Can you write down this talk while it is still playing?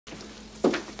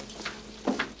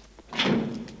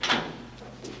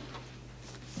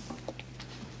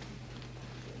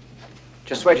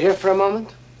Just wait here for a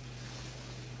moment.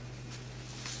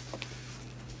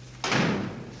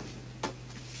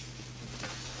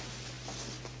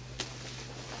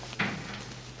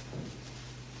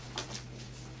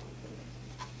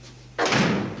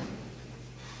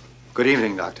 Good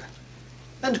evening, Doctor.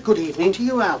 And good evening to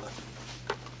you, Albert.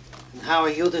 And how are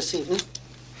you this evening?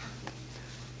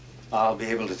 I'll be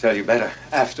able to tell you better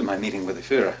after my meeting with the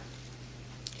Führer.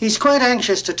 He's quite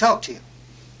anxious to talk to you.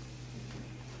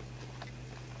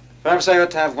 Perhaps I ought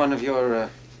to have one of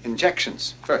your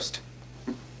injections first.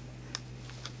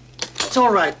 It's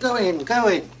all right. Go in, go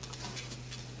in.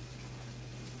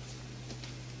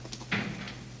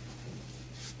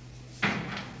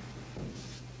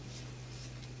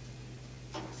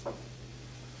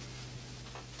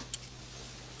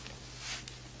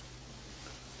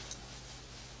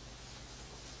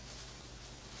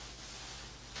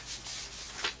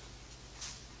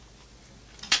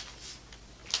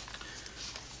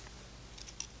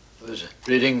 I was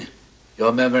reading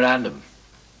your memorandum.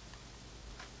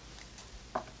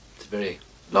 It's a very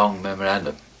long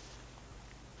memorandum.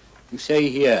 You say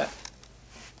here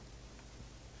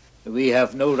that we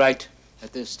have no right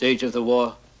at this stage of the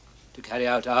war to carry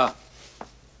out our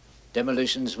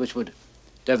demolitions which would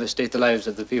devastate the lives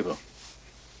of the people.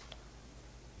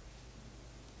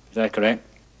 Is that correct?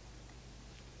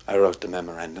 I wrote the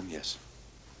memorandum, yes.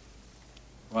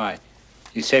 Why?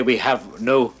 You say we have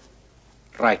no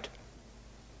right.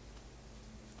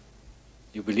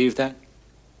 You believe that?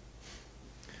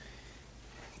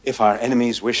 If our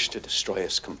enemies wish to destroy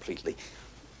us completely,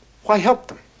 why help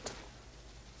them?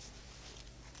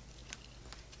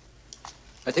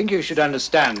 I think you should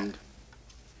understand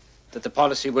that the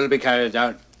policy will be carried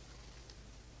out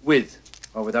with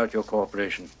or without your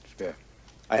cooperation, Speer.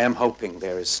 I am hoping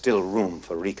there is still room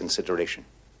for reconsideration.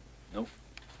 No.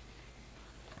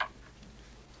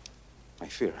 My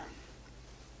fear.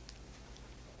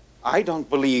 I don't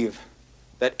believe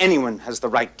that anyone has the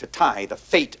right to tie the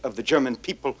fate of the German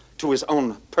people to his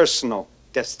own personal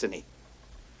destiny.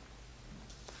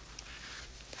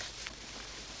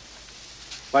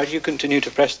 Why do you continue to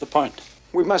press the point?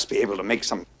 We must be able to make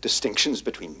some distinctions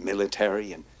between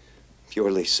military and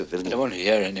purely civilian. I don't want to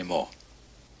hear any more.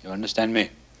 You understand me? I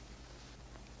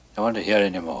don't want to hear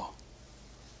any more.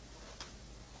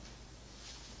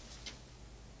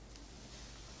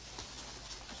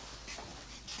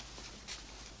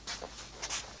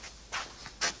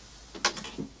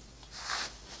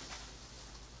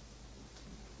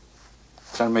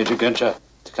 Tell Major Günther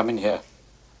to come in here.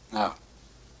 Now.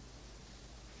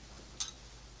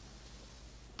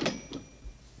 Do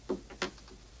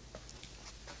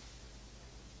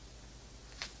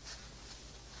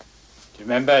you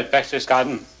remember at Baxter's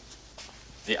Garden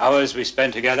the hours we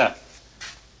spent together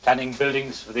planning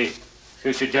buildings for the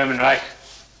future German Reich?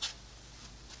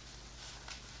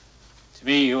 To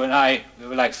me, you and I, we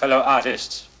were like fellow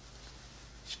artists.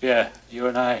 Speer, you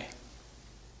and I.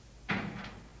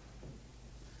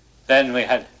 Then we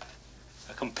had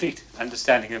a complete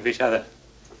understanding of each other.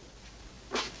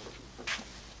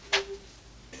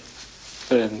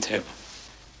 Put it on the table.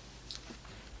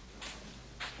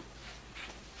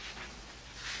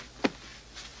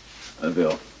 A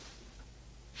bill.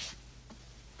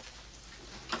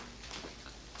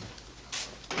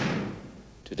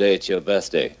 Today it's your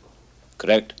birthday,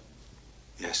 correct?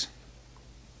 Yes.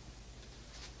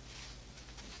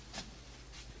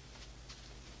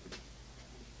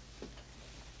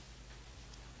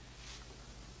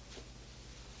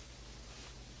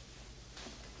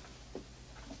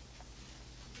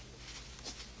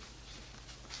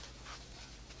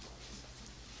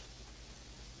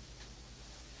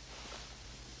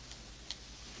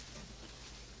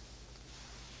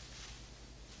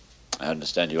 I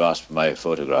understand you asked for my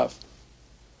photograph.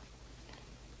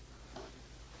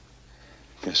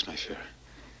 Yes, my Führer.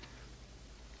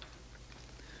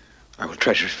 I will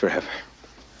treasure it forever.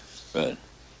 Good.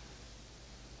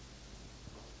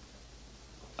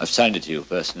 I've signed it to you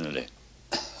personally.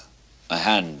 My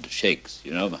hand shakes,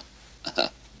 you know.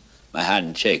 My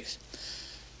hand shakes.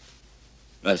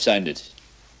 I've signed it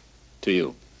to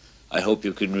you. I hope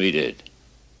you can read it.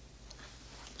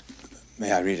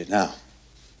 May I read it now?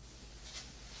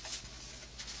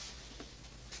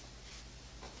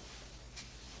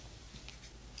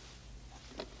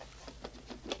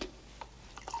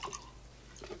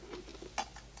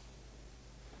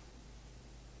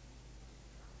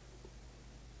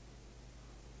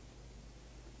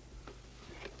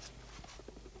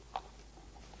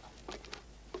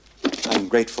 I'm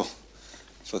grateful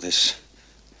for this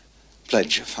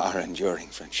pledge of our enduring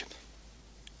friendship.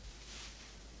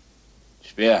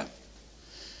 Speer,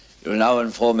 You will now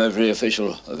inform every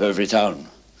official of every town.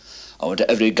 I want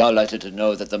every Gauleiter to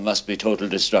know that there must be total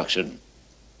destruction.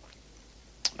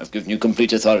 I've given you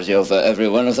complete authority over every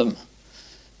one of them.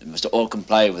 They must all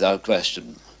comply without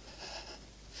question.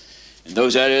 In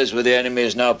those areas where the enemy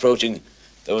is now approaching,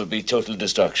 there will be total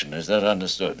destruction. Is that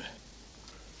understood?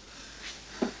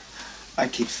 I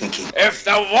keep thinking. If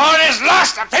the war is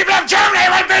lost, the people of Germany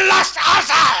will be lost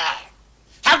also!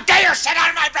 How dare you sit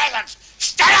on my presence?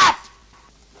 Stand up!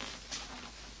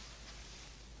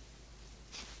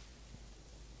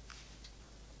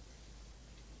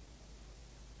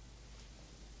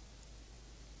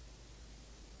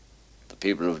 The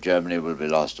people of Germany will be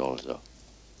lost also.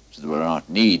 So there will not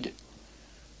need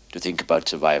to think about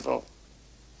survival.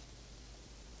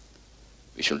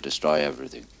 We shall destroy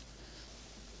everything.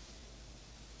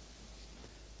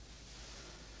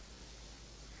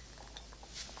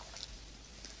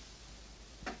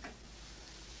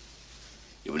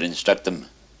 You will instruct them,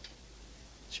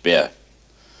 Speer.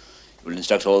 You will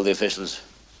instruct all the officials,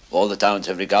 all the towns,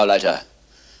 every Gauleiter.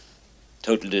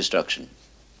 Total destruction.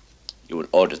 You will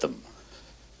order them.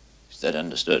 Is that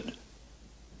understood?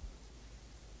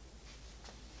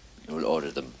 You will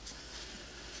order them.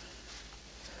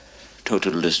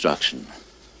 Total destruction.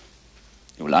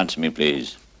 You will answer me,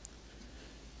 please.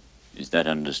 Is that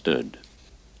understood?